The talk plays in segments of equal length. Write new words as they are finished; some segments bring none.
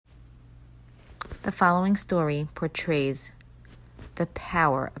The following story portrays the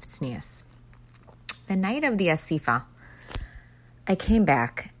power of tznius. The night of the Asifa, I came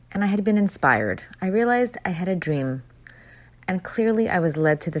back and I had been inspired. I realized I had a dream, and clearly I was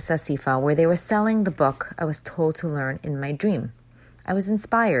led to this Asifa where they were selling the book I was told to learn in my dream. I was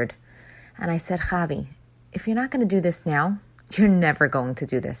inspired, and I said, Chavi, if you're not going to do this now, you're never going to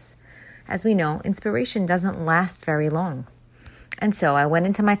do this. As we know, inspiration doesn't last very long. And so I went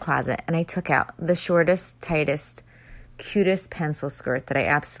into my closet and I took out the shortest, tightest, cutest pencil skirt that I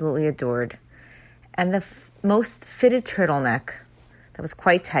absolutely adored, and the most fitted turtleneck that was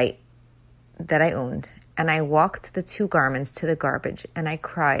quite tight that I owned. And I walked the two garments to the garbage and I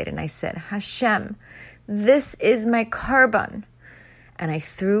cried and I said, Hashem, this is my korban. And I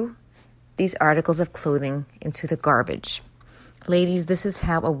threw these articles of clothing into the garbage. Ladies, this is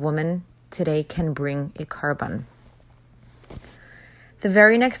how a woman today can bring a korban. The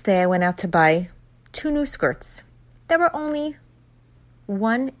very next day, I went out to buy 2 new skirts that were only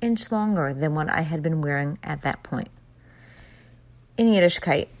 1 inch longer than what I had been wearing at that point. In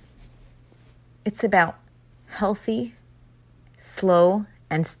Yiddishkeit, it's about healthy, slow,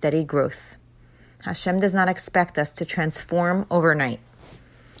 and steady growth. Hashem does not expect us to transform overnight.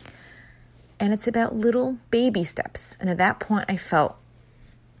 And it's about little baby steps. And at that point, I felt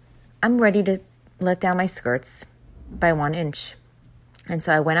I'm ready to let down my skirts by 1 inch. And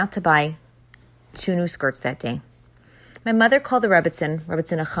so I went out to buy 2 new skirts that day. My mother called the Rebbitzin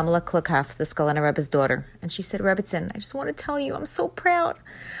Achamla Klakaf, the Skalana Rebbe's daughter, and she said, Rebbitzin, I just want to tell you, I'm so proud.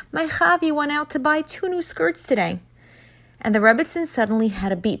 My Chavi went out to buy 2 new skirts today. And the Rebbitzin suddenly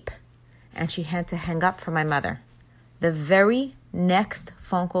had a beep, and she had to hang up for my mother. The very next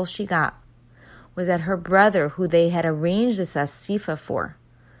phone call she got was that her brother, who they had arranged this Asifa for,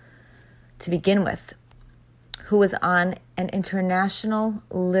 to begin with, who was on an international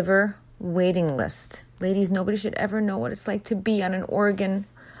liver waiting list. Ladies, nobody should ever know what it's like to be on an organ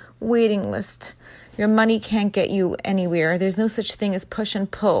waiting list. Your money can't get you anywhere. There's no such thing as push and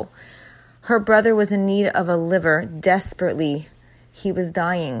pull. Her brother was in need of a liver desperately. He was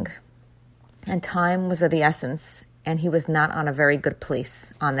dying, and time was of the essence, and he was not on a very good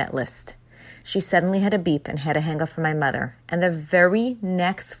place on that list. She suddenly had a beep and had to hang up for my mother, and the very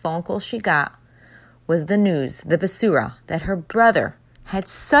next phone call she got was the news, the basura, that her brother had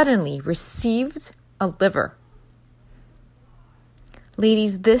suddenly received a liver.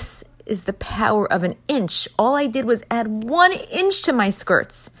 Ladies, this is the power of 1 inch. All I did was add 1 inch to my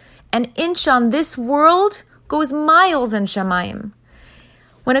skirts. 1 inch on this world goes miles in Shamayim.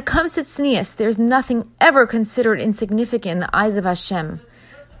 When it comes to tznius, there's nothing ever considered insignificant in the eyes of Hashem.